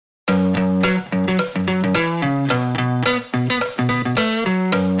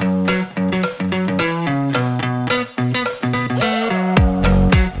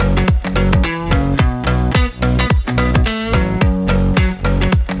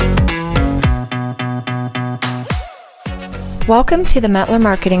Welcome to the Metler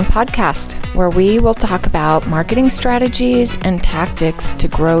Marketing Podcast, where we will talk about marketing strategies and tactics to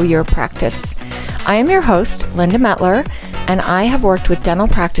grow your practice. I am your host, Linda Metler, and I have worked with dental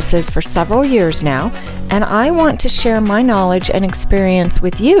practices for several years now, and I want to share my knowledge and experience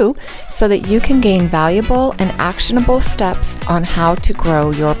with you so that you can gain valuable and actionable steps on how to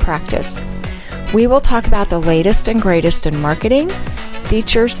grow your practice. We will talk about the latest and greatest in marketing,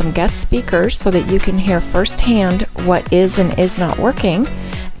 feature some guest speakers so that you can hear firsthand what is and is not working,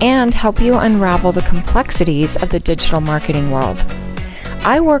 and help you unravel the complexities of the digital marketing world.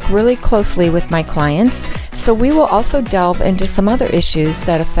 I work really closely with my clients, so we will also delve into some other issues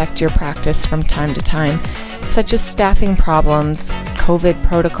that affect your practice from time to time, such as staffing problems, COVID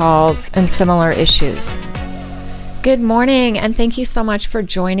protocols, and similar issues. Good morning, and thank you so much for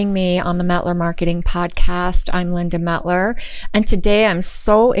joining me on the Metler Marketing Podcast. I'm Linda Metler, and today I'm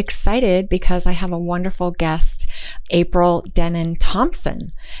so excited because I have a wonderful guest, April Denon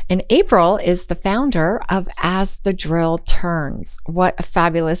Thompson. And April is the founder of As the Drill Turns. What a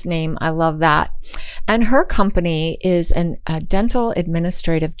fabulous name. I love that. And her company is a dental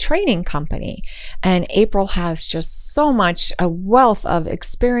administrative training company. And April has just so much, a wealth of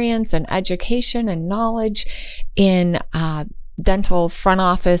experience and education and knowledge in dental front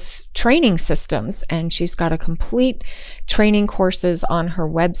office training systems, and she's got a complete training courses on her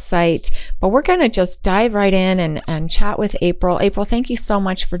website. But we're going to just dive right in and chat with April. April, thank you so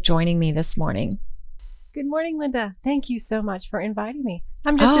much for joining me this morning. Good morning, Linda. Thank you so much for inviting me.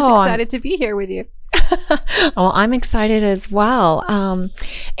 I'm just as excited to be here with you. Well, I'm excited as well.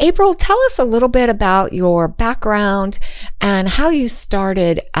 April, tell us a little bit about your background and how you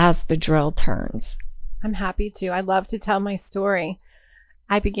started As the Drill Turns. I'm happy to. I love to tell my story.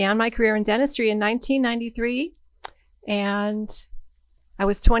 I began my career in dentistry in 1993, and I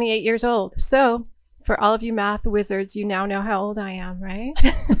was 28 years old. So for all of you math wizards, you now know how old I am, right?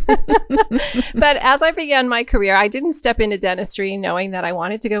 But as I began my career, I didn't step into dentistry knowing that I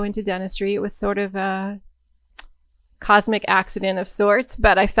wanted to go into dentistry. It was sort of a cosmic accident of sorts,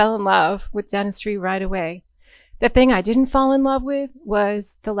 but I fell in love with dentistry right away. The thing I didn't fall in love with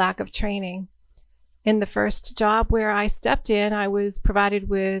was the lack of training. In the first job where I stepped in, I was provided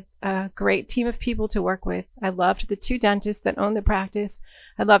with a great team of people to work with. I loved the two dentists that owned the practice.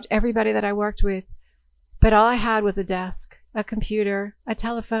 I loved everybody that I worked with. But all I had was a desk, a computer, a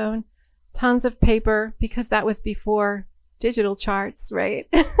telephone, tons of paper, because that was before digital charts, right?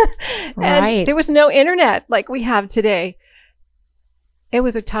 And there was no internet like we have today. It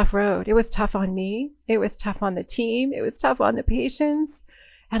was a tough road. It was tough on me. It was tough on the team. It was tough on the patients.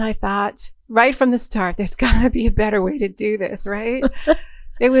 And I thought right from the start, there's got to be a better way to do this, right?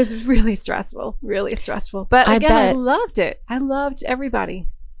 It was really stressful, really stressful. But again, I loved it. I loved everybody.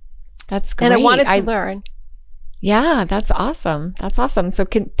 That's great. And I wanted to learn. Yeah, that's awesome. That's awesome. So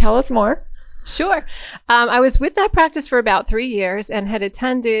tell us more. Sure. I was with that practice for about 3 years and had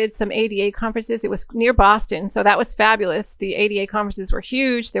attended some ADA conferences. It was near Boston, so that was fabulous. The ADA conferences were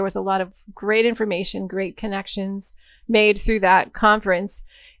huge. There was a lot of great information, great connections made through that conference.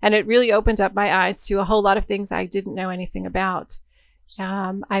 And it really opened up my eyes to a whole lot of things I didn't know anything about.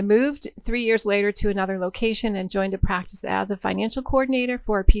 I moved 3 years later to another location and joined a practice as a financial coordinator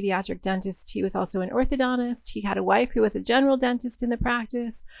for a pediatric dentist. He was also an orthodontist. He had a wife who was a general dentist in the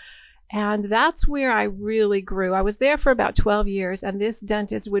practice. And that's where I really grew. I was there for about 12 years, and this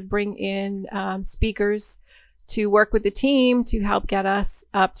dentist would bring in speakers to work with the team to help get us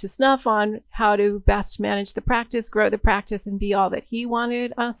up to snuff on how to best manage the practice, grow the practice, and be all that he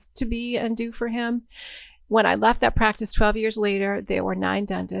wanted us to be and do for him. When I left that practice 12 years later, there were 9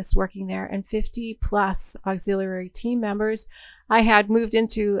 dentists working there and 50 plus auxiliary team members. I had moved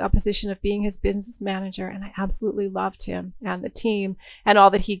into a position of being his business manager, and I absolutely loved him and the team and all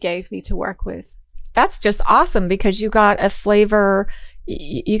that he gave me to work with. That's just awesome, because you got a flavor.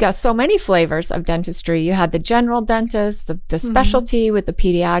 You got so many flavors of dentistry. You had the general dentist, the specialty with the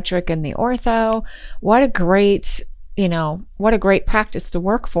pediatric and the ortho. What a great practice to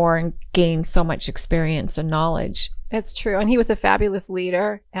work for and gain so much experience and knowledge. It's true. And he was a fabulous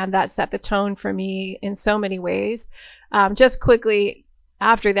leader, and that set the tone for me in so many ways. Just quickly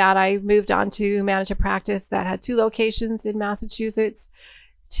after that, I moved on to manage a practice that had 2 locations in Massachusetts,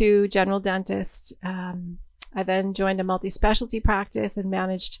 2 general dentists. I then joined a multi-specialty practice and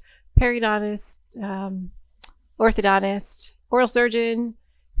managed periodontist, orthodontist, oral surgeon.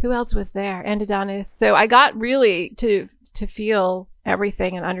 Who else was there? Endodontist. So I got really to feel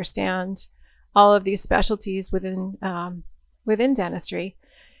everything and understand all of these specialties within dentistry.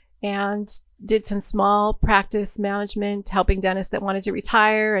 and did some small practice management, helping dentists that wanted to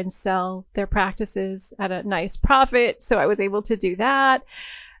retire and sell their practices at a nice profit. So I was able to do that.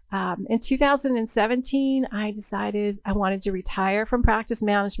 In 2017, I decided I wanted to retire from practice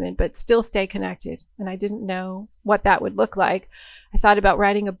management, but still stay connected. And I didn't know what that would look like. I thought about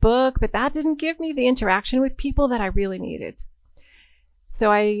writing a book, but that didn't give me the interaction with people that I really needed. So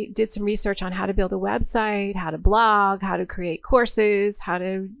I did some research on how to build a website, how to blog, how to create courses, how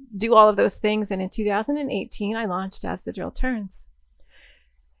to do all of those things. And in 2018, I launched As the Drill Turns.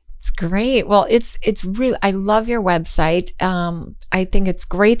 It's great. Well, it's really, I love your website. I think it's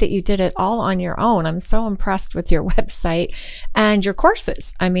great that you did it all on your own. I'm so impressed with your website and your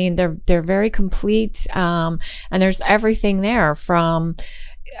courses. I mean, they're very complete. And there's everything there, from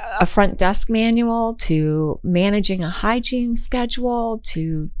a front desk manual to managing a hygiene schedule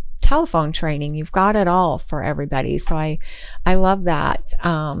to telephone training. You've got it all for everybody. So I love that.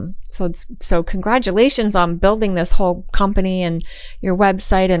 So congratulations on building this whole company and your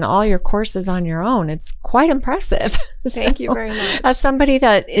website and all your courses on your own. It's quite impressive. Thank you very much. As somebody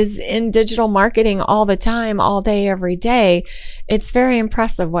that is in digital marketing all the time, all day, every day, it's very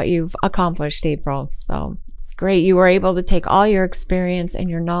impressive what you've accomplished, April. So it's great. You were able to take all your experience and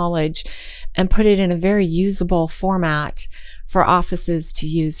your knowledge and put it in a very usable format for offices to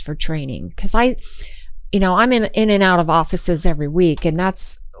use for training. Because I'm in and out of offices every week. And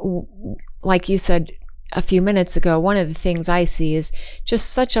that's, like you said a few minutes ago, one of the things I see is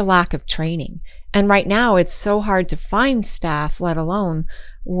just such a lack of training. And right now it's so hard to find staff, let alone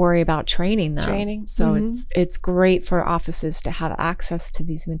worry about training them. So it's great for offices to have access to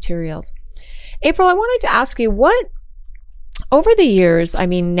these materials. April, I wanted to ask you, what, over the years, I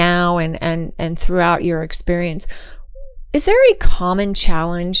mean, now and throughout your experience, is there a common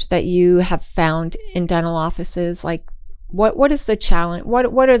challenge that you have found in dental offices? Like, what is the challenge?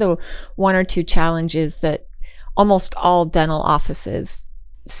 What are the one or two challenges that almost all dental offices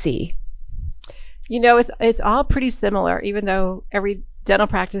see? It's all pretty similar, even though every dental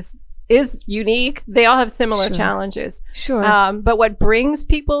practice is unique. They all have similar challenges. Sure. But what brings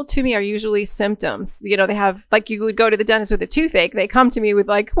people to me are usually symptoms. They have, like, you would go to the dentist with a toothache. They come to me with,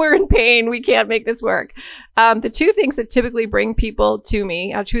 like, we're in pain. We can't make this work. The two things that typically bring people to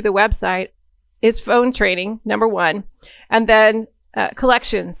me to the website is phone training, number one, and then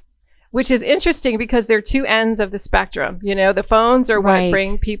collections, which is interesting because they're two ends of the spectrum. The phones are what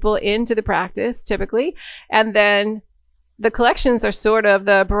bring people into the practice typically. And then the collections are sort of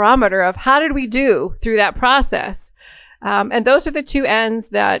the barometer of how did we do through that process. And those are the two ends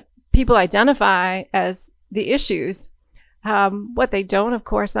that people identify as the issues. What they don't, of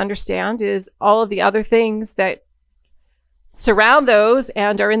course, understand is all of the other things that surround those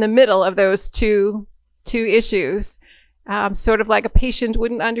and are in the middle of those two issues. Sort of like a patient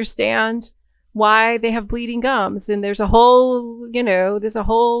wouldn't understand why they have bleeding gums. And there's a whole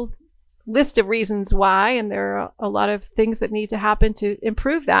list of reasons why, and there are a lot of things that need to happen to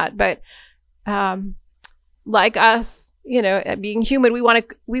improve that. But like us, being human, we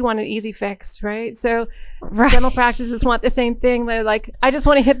want an easy fix, right? So dental practices want the same thing. They're like, I just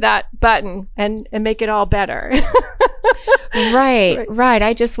want to hit that button and make it all better. Right.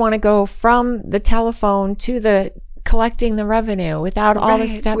 I just want to go from the telephone to the collecting the revenue without all the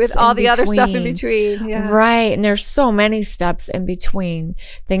steps with all the other stuff in between. Yeah. Right. And there's so many steps in between,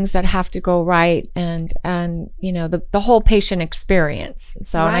 things that have to go right, and the whole patient experience.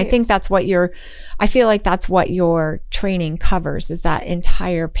 So and I think I feel like that's what your training covers, is that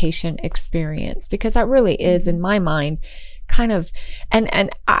entire patient experience, because that really is, in my mind, kind of, and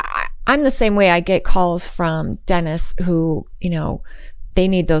I'm the same way. I get calls from dentists who, they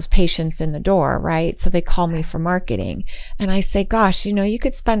need those patients in the door, right? So they call me for marketing. And I say, gosh, you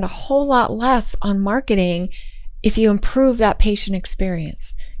could spend a whole lot less on marketing if you improve that patient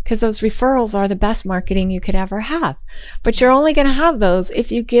experience, because those referrals are the best marketing you could ever have. But you're only going to have those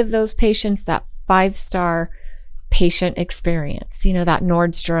if you give those patients that 5-star patient experience, that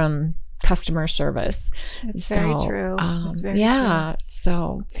Nordstrom customer service. It's very true. It's very true.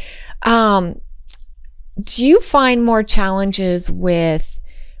 So, do you find more challenges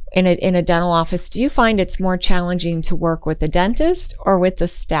in a dental office? Do you find it's more challenging to work with the dentist or with the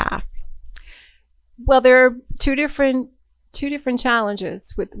staff? Well, there are two different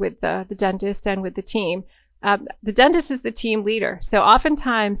challenges with the dentist and with the team. The dentist is the team leader. So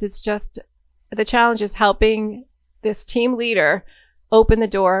oftentimes it's just the challenge is helping this team leader open the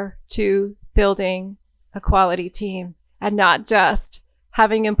door to building a quality team, and not just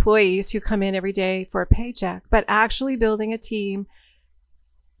having employees who come in every day for a paycheck, but actually building a team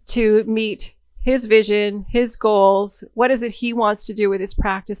to meet his vision, his goals. What is it he wants to do with his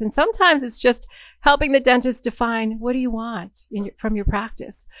practice? And sometimes it's just helping the dentist define, what do you want from your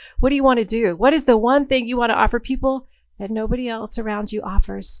practice? What do you want to do? What is the one thing you want to offer people that nobody else around you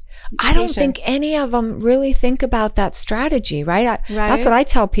offers? I don't think any of them really think about that strategy, right? That's what I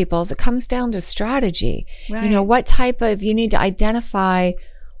tell people is it comes down to strategy. Right. You know, what type of, you need to identify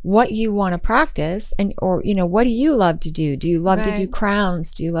what you want to practice or, you know, what do you love to do? Do you love to do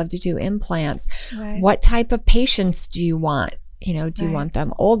crowns? Do you love to do implants? Right. What type of patients do you want? You know, do you want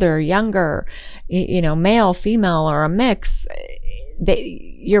them older, younger, you know, male, female, or a mix?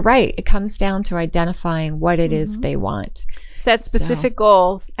 You're right. It comes down to identifying what it is they want. Set specific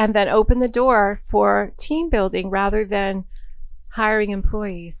goals and then open the door for team building rather than hiring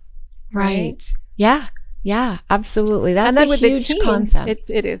employees. Right. Yeah. Yeah, absolutely. That's a huge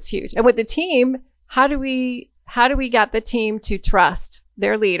concept. It is huge. And with the team, how do we get the team to trust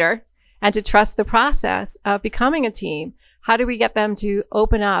their leader and to trust the process of becoming a team? How do we get them to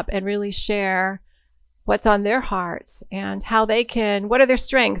open up and really share what's on their hearts and how they can, what are their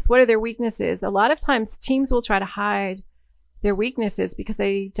strengths? What are their weaknesses? A lot of times teams will try to hide their weaknesses because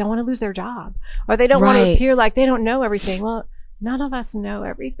they don't want to lose their job or they don't want to appear like they don't know everything. Well, none of us know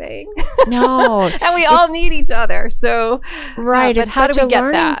everything. No. And we all need each other. So, but it's how such do we a get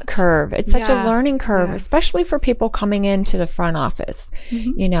learning that curve? It's such a learning curve, especially for people coming into the front office.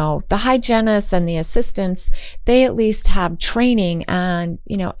 You know, the hygienists and the assistants, they at least have training and,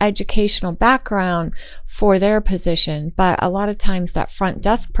 you know, educational background for their position. But a lot of times that front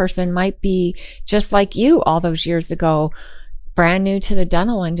desk person might be just like you all those years ago, brand new to the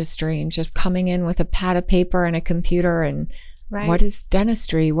dental industry and just coming in with a pad of paper and a computer and what is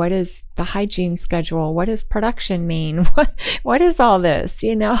dentistry? What is the hygiene schedule? What does production mean? What is all this?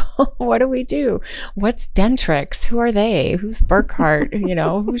 You know, what do we do? What's Dentrix? Who are they? Who's Burkhart? You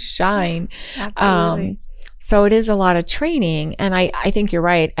know, who's Shine? Absolutely. So it is a lot of training. And I think you're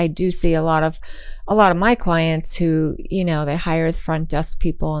right. I do see a lot of my clients who, you know, they hire the front desk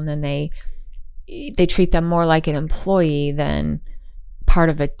people and then they treat them more like an employee than part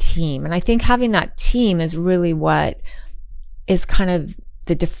of a team. And I think having that team is really what is kind of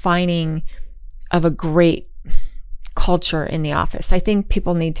the defining of a great culture in the office. I think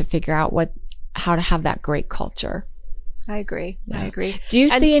people need to figure out how to have that great culture. I agree. Yeah. I agree. Do you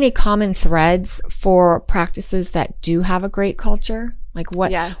see any common threads for practices that do have a great culture? Like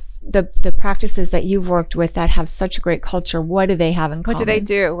what the practices that you've worked with that have such a great culture, what do they have in common? What do they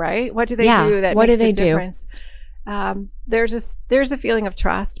do, right? What do they do that makes a difference? There's a feeling of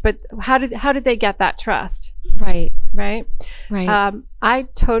trust, but how did they get that trust? Right. I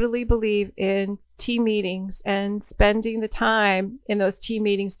totally believe in team meetings and spending the time in those team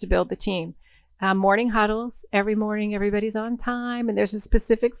meetings to build the team. Morning huddles, every morning, everybody's on time. And there's a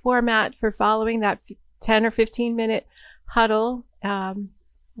specific format for following that 10 or 15 minute huddle.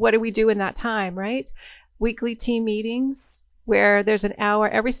 What do we do in that time, right? Weekly team meetings where there's an hour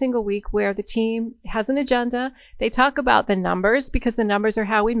every single week where the team has an agenda. They talk about the numbers because the numbers are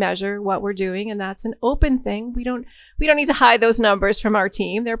how we measure what we're doing. And that's an open thing. We don't need to hide those numbers from our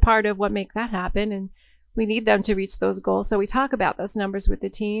team. They're part of what make that happen. And we need them to reach those goals. So we talk about those numbers with the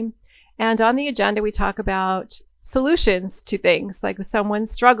team. And on the agenda, we talk about solutions to things, like if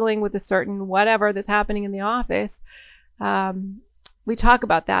someone's struggling with a certain whatever that's happening in the office. We talk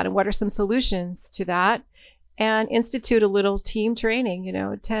about that and what are some solutions to that, and institute a little team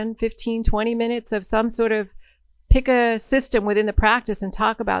training, 10, 15, 20 minutes of some sort of pick a system within the practice and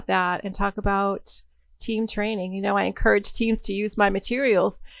talk about that and talk about team training. I encourage teams to use my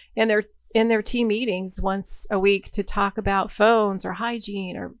materials in their team meetings once a week to talk about phones or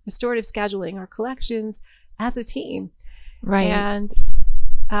hygiene or restorative scheduling or collections as a team. Right. And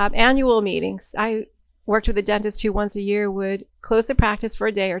annual meetings. I worked with a dentist who once a year would close the practice for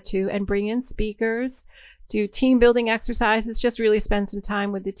a day or two and bring in speakers, do team building exercises, just really spend some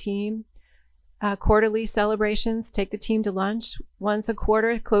time with the team. Quarterly celebrations, take the team to lunch once a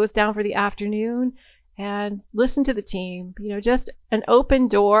quarter, close down for the afternoon, and listen to the team. Just an open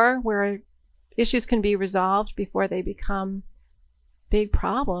door where issues can be resolved before they become big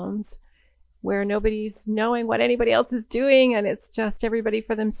problems, where nobody's knowing what anybody else is doing and it's just everybody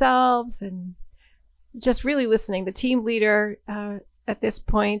for themselves, and just really listening. The team leader at this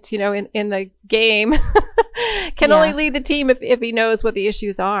point, in the game can only lead the team if he knows what the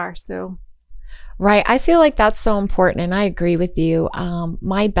issues are. So. Right. I feel like that's so important. And I agree with you.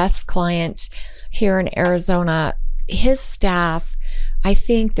 My best client here in Arizona, his staff, I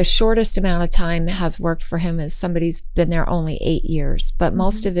think the shortest amount of time that has worked for him is somebody's been there only 8 years, but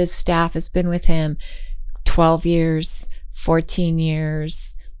most of his staff has been with him 12 years, 14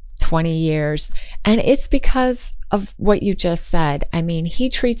 years, 20 years. And it's because of what you just said. I mean, he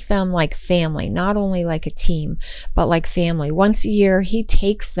treats them like family, not only like a team, but like family. Once a year, he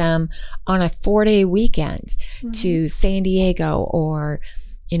takes them on a 4-day weekend to San Diego, or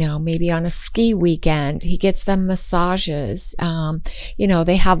maybe on a ski weekend. He gets them massages.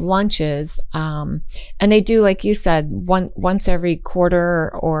 They have lunches. And they do, like you said, once every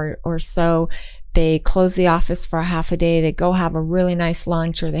quarter or so, they close the office for a half a day. They go have a really nice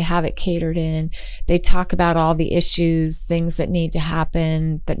lunch, or they have it catered in. They talk about all the issues, things that need to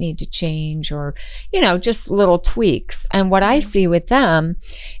happen, that need to change, or, just little tweaks. And what I see with them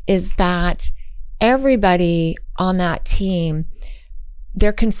is that everybody on that team,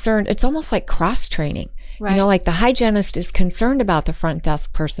 they're concerned. It's almost like cross training. Right. Like the hygienist is concerned about the front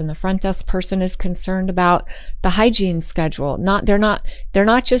desk person. The front desk person is concerned about the hygiene schedule. They're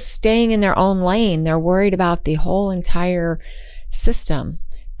not just staying in their own lane. They're worried about the whole entire system,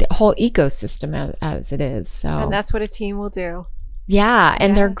 the whole ecosystem as it is. So, and that's what a team will do. Yeah.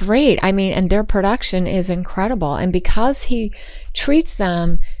 And they're great. I mean, and their production is incredible. And because he treats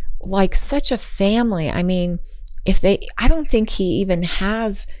them like such a family, I mean, I don't think he even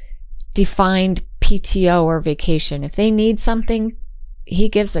has defined PTO or vacation. If they need something, he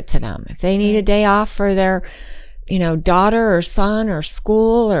gives it to them. If they need a day off for their, daughter or son or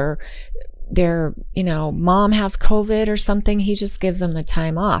school, or their, mom has COVID or something, he just gives them the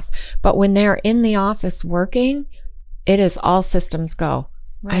time off. But when they're in the office working, it is all systems go.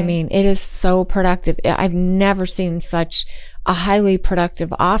 Right. I mean, it is so productive. I've never seen such a highly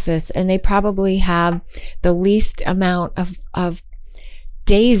productive office, and they probably have the least amount of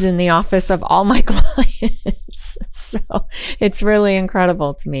days in the office of all my clients. So it's really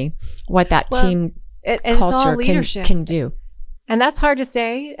incredible to me what that team culture can do. And that's hard to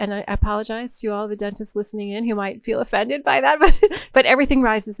say. And I apologize to all the dentists listening in who might feel offended by that, but everything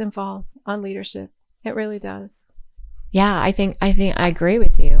rises and falls on leadership. It really does. Yeah, I think I agree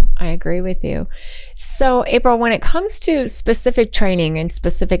with you. I agree with you. So April, when it comes to specific training in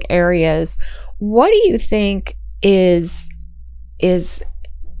specific areas, what do you think is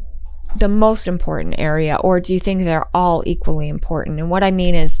the most important area, or do you think they're all equally important? And what I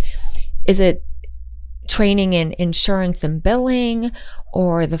mean is it training in insurance and billing,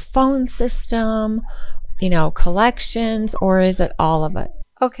 or the phone system, collections, or is it all of it?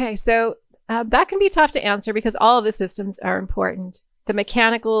 Okay, so that can be tough to answer because all of the systems are important. The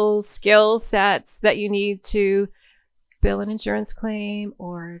mechanical skill sets that you need to bill an insurance claim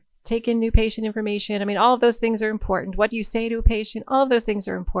or take in new patient information. I mean, all of those things are important. What do you say to a patient? All of those things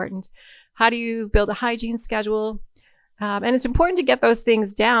are important. How do you build a hygiene schedule? And it's important to get those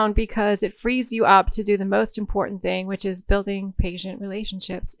things down because it frees you up to do the most important thing, which is building patient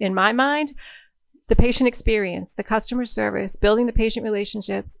relationships. In my mind, the patient experience, the customer service, building the patient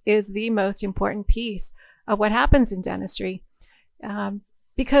relationships is the most important piece of what happens in dentistry.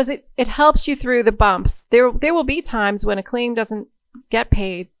 Because it helps you through the bumps. There will be times when a claim doesn't get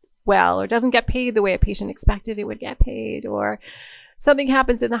paid well, or doesn't get paid the way a patient expected it would get paid, or something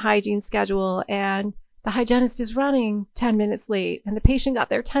happens in the hygiene schedule and the hygienist is running 10 minutes late and the patient got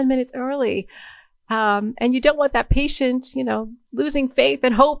there 10 minutes early. And you don't want that patient, losing faith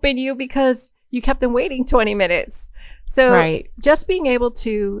and hope in you because you kept them waiting 20 minutes. So just being able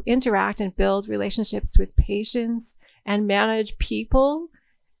to interact and build relationships with patients and manage people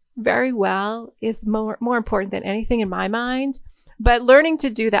very well is more important than anything in my mind. But learning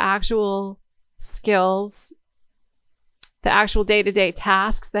to do the actual skills, the actual day-to-day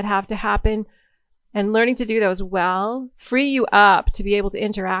tasks that have to happen, and learning to do those well, free you up to be able to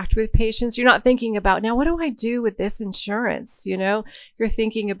interact with patients. You're not thinking about, now, what do I do with this insurance? You're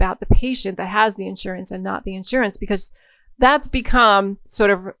thinking about the patient that has the insurance and not the insurance, because that's become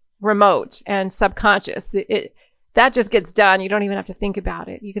sort of remote and subconscious. That just gets done. You don't even have to think about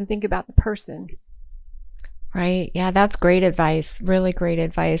it. You can think about the person. Right. Yeah, that's great advice. Really great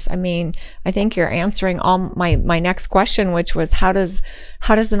advice. I mean, I think you're answering all my next question, which was how does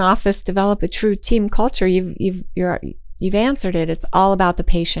an office develop a true team culture? You've answered it. It's all about the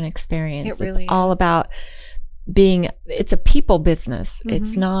patient experience. It really it's all about it's a people business. Mm-hmm.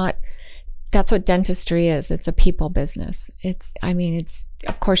 It's not, that's what dentistry is. It's a people business. It's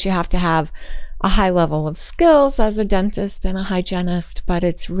of course you have to have a high level of skills as a dentist and a hygienist, but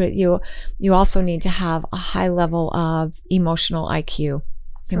it's you also need to have a high level of emotional IQ,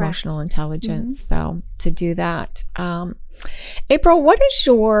 emotional intelligence. Mm-hmm. So to do that, April, what is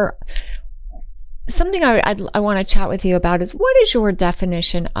something I want to chat with you about is what is your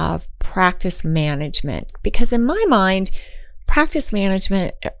definition of practice management? Because in my mind, practice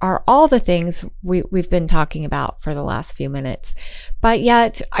management are all the things we've been talking about for the last few minutes. But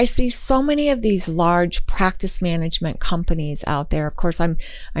yet I see so many of these large practice management companies out there. Of course, I'm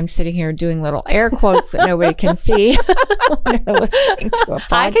sitting here doing little air quotes that nobody can see when they're listening to a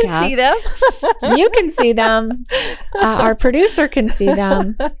podcast. I can see them. You can see them. Our producer can see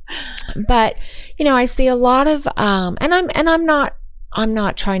them. But, I see a lot of, I'm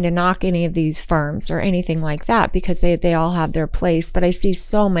not trying to knock any of these firms or anything like that, because they all have their place. But I see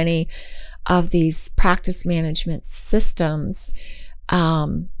so many of these practice management systems,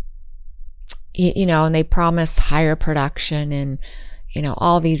 and they promise higher production and,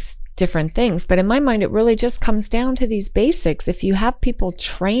 all these different things. But in my mind, it really just comes down to these basics. If you have people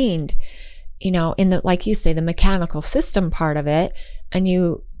trained, in the, like you say, the mechanical system part of it, and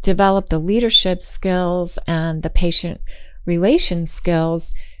you develop the leadership skills and the patient relation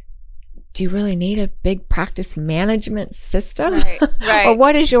skills, do you really need a big practice management system? Right. Or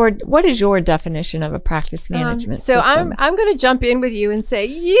what is your definition of a practice management system? So I'm going to jump in with you and say,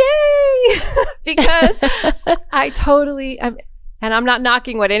 yay! Because and I'm not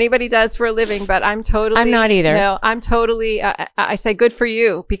knocking what anybody does for a living, but I'm not either. No, I'm totally, I say good for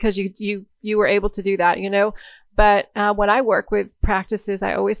you, because you were able to do that, But when I work with practices,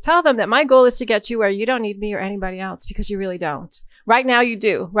 I always tell them that my goal is to get you where you don't need me or anybody else, because you really don't. Right now you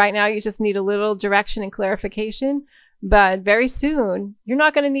do. Right now you just need a little direction and clarification. But very soon, you're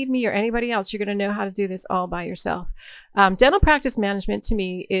not going to need me or anybody else. You're going to know how to do this all by yourself. Dental practice management to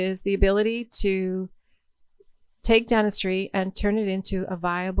me is the ability to take dentistry and turn it into a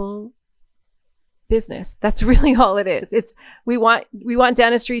viable business. That's really all it is. We want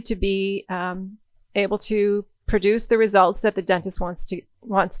dentistry to be able to produce the results that the dentist wants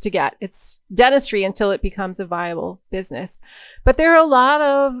to get. It's dentistry until it becomes a viable business. But there are a lot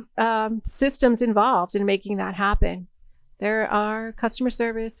of systems involved in making that happen. There are customer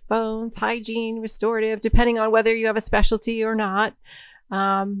service, phones, hygiene, restorative, depending on whether you have a specialty or not,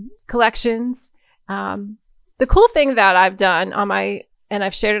 collections. The cool thing that I've done and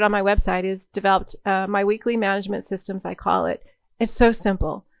I've shared it on my website, is developed my weekly management systems, I call it. It's so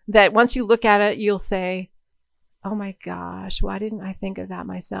simple that once you look at it, you'll say, oh my gosh, why didn't I think of that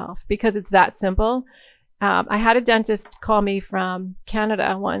myself? Because it's that simple. I had a dentist call me from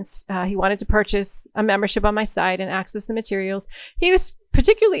Canada once. He wanted to purchase a membership on my site and access the materials. He was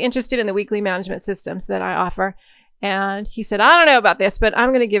particularly interested in the weekly management systems that I offer. And he said, I don't know about this, but I'm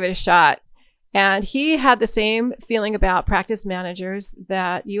going to give it a shot. And he had the same feeling about practice managers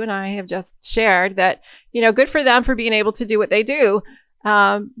that you and I have just shared, that, good for them for being able to do what they do.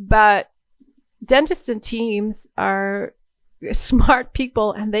 But dentists and teams are smart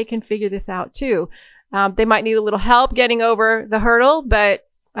people, and they can figure this out too. They might need a little help getting over the hurdle, but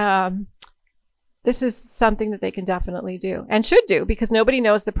this is something that they can definitely do and should do, because nobody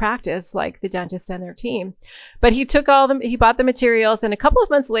knows the practice like the dentist and their team. But he bought the materials, and a couple of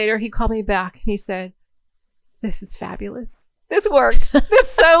months later, he called me back and he said, this is fabulous. This works.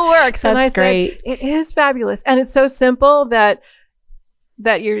 This so works. That's and I great. said, it is fabulous. And it's so simple that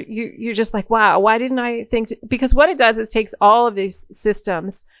you're just like, wow, why didn't I think because what it does is takes all of these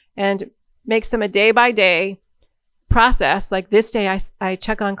systems and makes them a day by day process. Like this day, I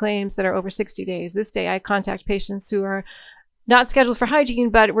check on claims that are over 60 days. This day, I contact patients who are not scheduled for hygiene,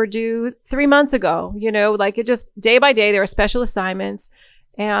 but were due 3 months ago. Like it just day by day, there are special assignments.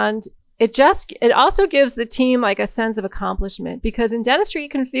 And it also gives the team like a sense of accomplishment, because in dentistry, you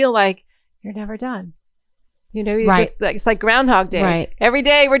can feel like you're never done. Just like, it's like Groundhog Day. Right. Every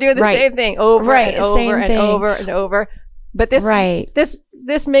day we're doing the same thing over and over and over and over. But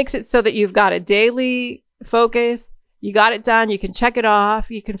this makes it so that you've got a daily focus. You got it done. You can check it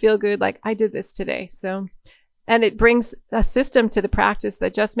off. You can feel good. Like I did this today. So, and it brings a system to the practice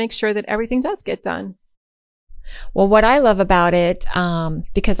that just makes sure that everything does get done. Well, what I love about it,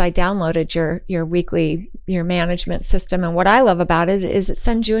 because I downloaded your management system, and what I love about it is it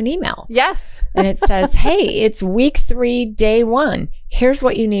sends you an email. Yes. And it says, hey, it's week 3, day 1. Here's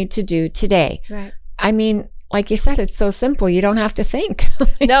what you need to do today. Right. I mean, like you said, it's so simple. You don't have to think.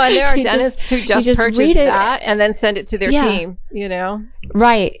 No, and there are dentists who just purchase that and then send it to their team,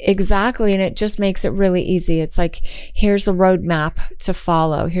 Right, exactly. And it just makes it really easy. It's like, here's a roadmap to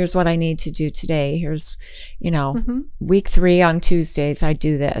follow. Here's what I need to do today. Here's, week 3 on Tuesdays, I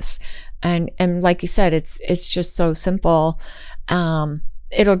do this. And like you said, it's just so simple.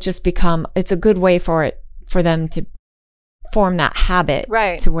 It'll just it's a good way for them to form that habit.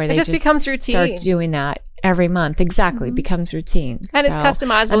 Right. To where they just becomes routine. Start doing that every month. Exactly. Mm-hmm. Becomes routine. And it's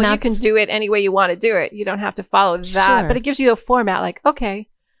customizable. You can do it any way you want to do it. You don't have to follow that, but it gives you a format like, okay,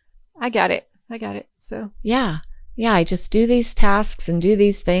 I got it. So yeah. I just do these tasks and do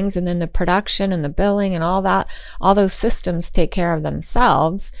these things, and then the production and the billing and all that, all those systems take care of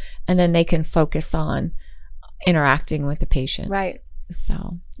themselves, and then they can focus on interacting with the patients. Right.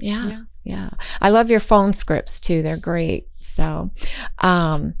 So, yeah. I love your phone scripts too. They're great. So,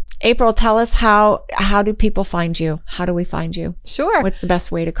 April, tell us how do people find you? How do we find you? Sure. What's the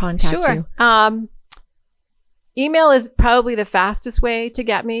best way to contact you? Email is probably the fastest way to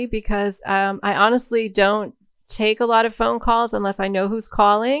get me, because I honestly don't take a lot of phone calls unless I know who's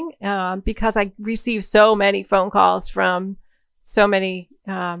calling, because I receive so many phone calls from so many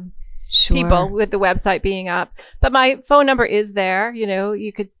people with the website being up. But my phone number is there.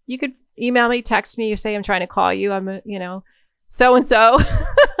 You could email me, text me, you say I'm trying to call you. I'm so and so,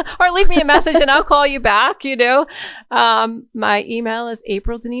 or leave me a message and I'll call you back. My email is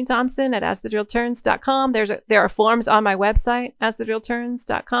aprildeneen.thompson@asthedrillturns.com. There are forms on my website,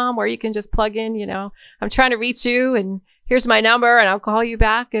 asthedrillturns.com, where you can just plug in, I'm trying to reach you and here's my number, and I'll call you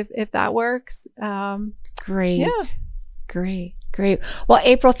back if that works. Great. Yeah. Great. Well,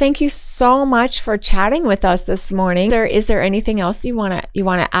 April, thank you so much for chatting with us this morning. Is there anything else you want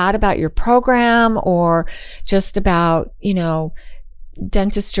to add about your program, or just about,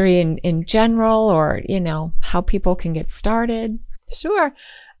 dentistry in general, or, how people can get started? Sure.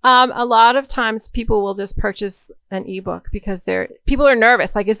 A lot of times people will just purchase an ebook because people are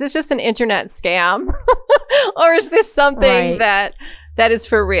nervous. Like, is this just an internet scam? Or is this something that is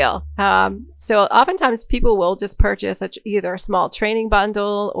for real? So oftentimes people will just purchase either a small training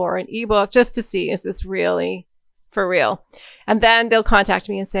bundle or an ebook just to see, is this really for real? And then they'll contact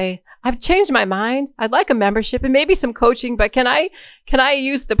me and say, I've changed my mind. I'd like a membership and maybe some coaching, but can I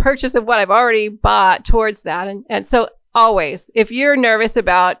use the purchase of what I've already bought towards that? And so always, if you're nervous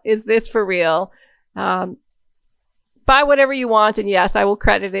about, is this for real? Buy whatever you want, and yes, I will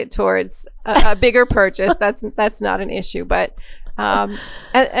credit it towards a bigger purchase. That's not an issue. But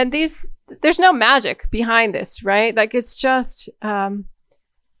and there's no magic behind this, right? Like, it's just having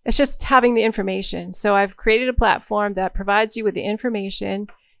the information. So I've created a platform that provides you with the information,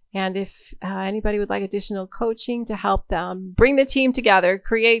 and if anybody would like additional coaching to help them bring the team together,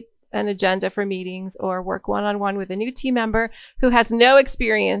 create an agenda for meetings, or work one-on-one with a new team member who has no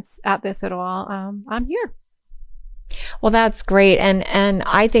experience at this at all, I'm here. Well, that's great. And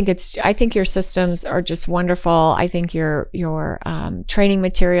I think your systems are just wonderful. I think your training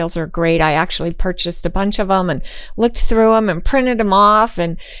materials are great. I actually purchased a bunch of them and looked through them and printed them off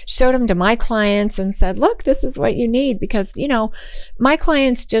and showed them to my clients and said, look, this is what you need. Because, my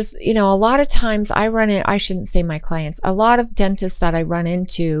clients just, a lot of times I shouldn't say my clients, a lot of dentists that I run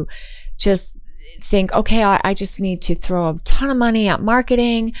into just think, okay, I just need to throw a ton of money at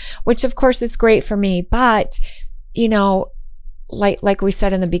marketing, which of course is great for me. But like we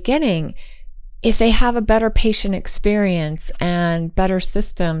said in the beginning, if they have a better patient experience and better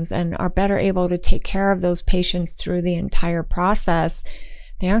systems and are better able to take care of those patients through the entire process,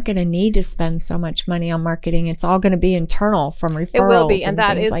 they aren't going to need to spend so much money on marketing. It's all going to be internal from referrals. It will be, and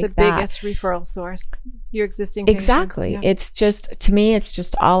that is the biggest referral source. Your existing patients. Exactly. Yeah. It's just, to me, it's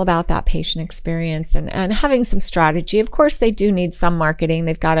just all about that patient experience and having some strategy. Of course, they do need some marketing.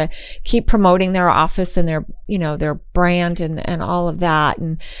 They've got to keep promoting their office and their brand and all of that.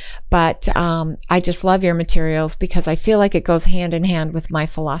 But I just love your materials because I feel like it goes hand in hand with my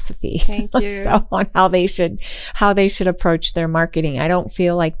philosophy. Thank you. So on how they should approach their marketing. I don't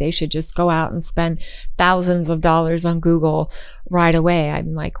feel like they should just go out and spend thousands of dollars on Google right away.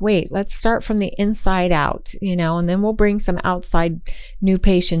 I'm like, wait, let's start from the inside out, and then we'll bring some outside new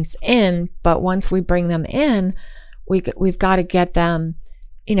patients in. But once we bring them in, we've got to get them,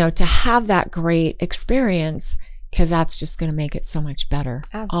 to have that great experience, because that's just going to make it so much better.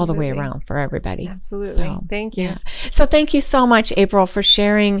 Absolutely. All the way around for everybody. Absolutely. So, thank you. Yeah. So thank you so much, April, for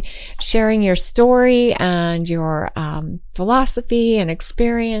sharing your story and your philosophy and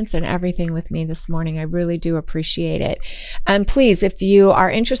experience and everything with me this morning. I really do appreciate it. And please, if you are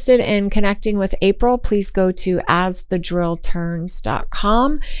interested in connecting with April, please go to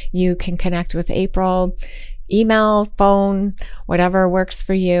asthedrillturns.com. You can connect with April, email, phone, whatever works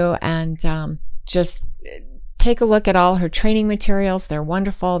for you, and just take a look at all her training materials. They're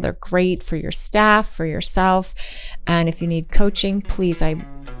wonderful. They're great for your staff, for yourself. And if you need coaching, please, I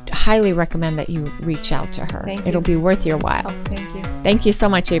highly recommend that you reach out to her. It'll be worth your while. Thank you. Thank you so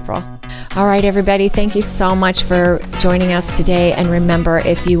much, April. All right, everybody. Thank you so much for joining us today. And remember,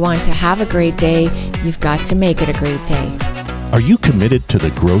 if you want to have a great day, you've got to make it a great day. Are you committed to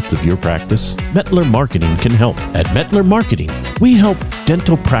the growth of your practice? Mettler Marketing can help. At Mettler Marketing, we help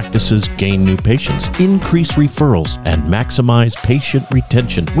dental practices gain new patients, increase referrals, and maximize patient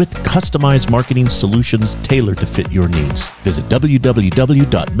retention with customized marketing solutions tailored to fit your needs. Visit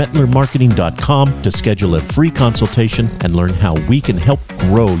www.mettlermarketing.com to schedule a free consultation and learn how we can help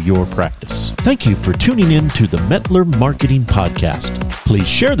grow your practice. Thank you for tuning in to the Mettler Marketing Podcast. Please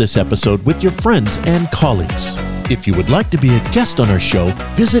share this episode with your friends and colleagues. If you would like to be a guest on our show,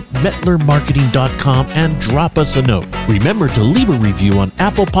 visit mettlermarketing.com and drop us a note. Remember to leave a review on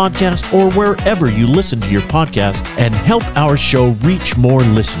Apple Podcasts or wherever you listen to your podcast and help our show reach more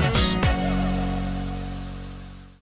listeners.